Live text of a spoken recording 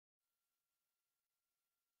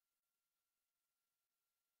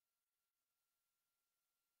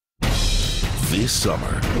This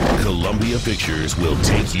summer, Columbia Pictures will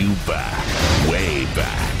take you back, way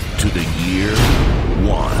back, to the year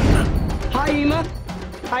 1. Hi, Ema.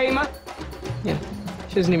 Hi, Ema. Yeah,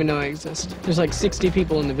 she doesn't even know I exist. There's like 60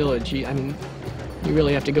 people in the village. I mean, you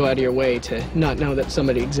really have to go out of your way to not know that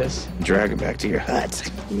somebody exists. Drag her back to your hut.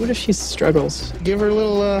 What if she struggles? Give her a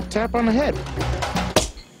little tap on the head.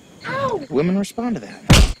 Ow! Women respond to that.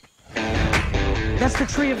 That's the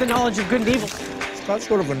tree of the knowledge of good and evil. It's got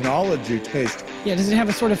sort of a knowledgey taste. Yeah, does it have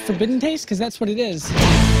a sort of forbidden taste? Because that's what it is.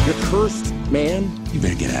 You're cursed, man. You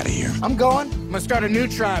better get out of here. I'm going. I'm gonna start a new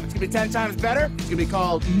tribe. It's gonna be 10 times better. It's gonna be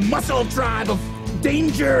called Muscle Tribe of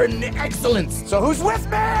Danger and Excellence. So who's with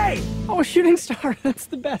me? Oh, shooting star. That's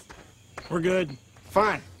the best. We're good.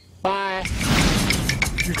 Fine. Bye.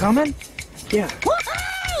 You coming? Yeah.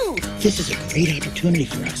 This is a great opportunity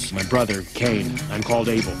for us. My brother, Kane. I'm called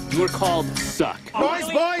Abel. You're called Suck. Boys,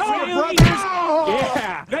 we're brothers.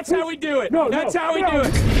 Yeah, that's how we do it. That's how we do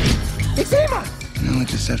it. It's Ema. Now I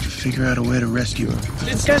just have to figure out a way to rescue her.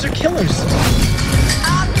 These guys are killers.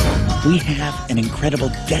 We have an incredible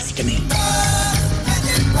destiny.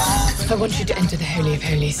 I want you to enter the Holy of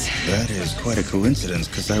Holies. That is quite a coincidence,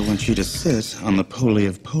 because I want you to sit on the Poly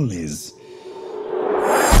of Polies.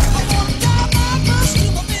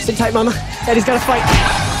 Sit tight, Mama. Daddy's got to fight.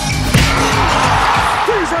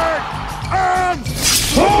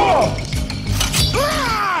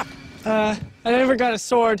 I never got a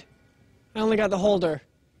sword. I only got the holder.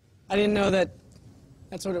 I didn't know that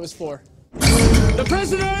that's what it was for. The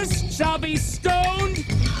prisoners shall be stoned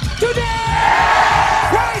today!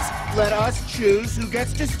 Right! Let us choose who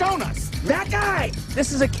gets to stone us. That guy!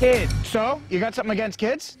 This is a kid. So, you got something against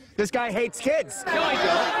kids? This guy hates kids. No, I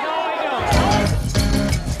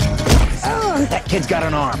don't. That kid's got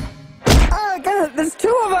an arm. Oh, God, there's 2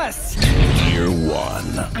 of us. Year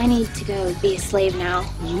 1. I need to go be a slave now.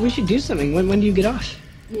 We should do something. When do you get off?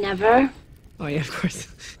 Never. Oh, yeah, of course.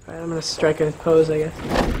 All right, I'm gonna strike a pose, I guess.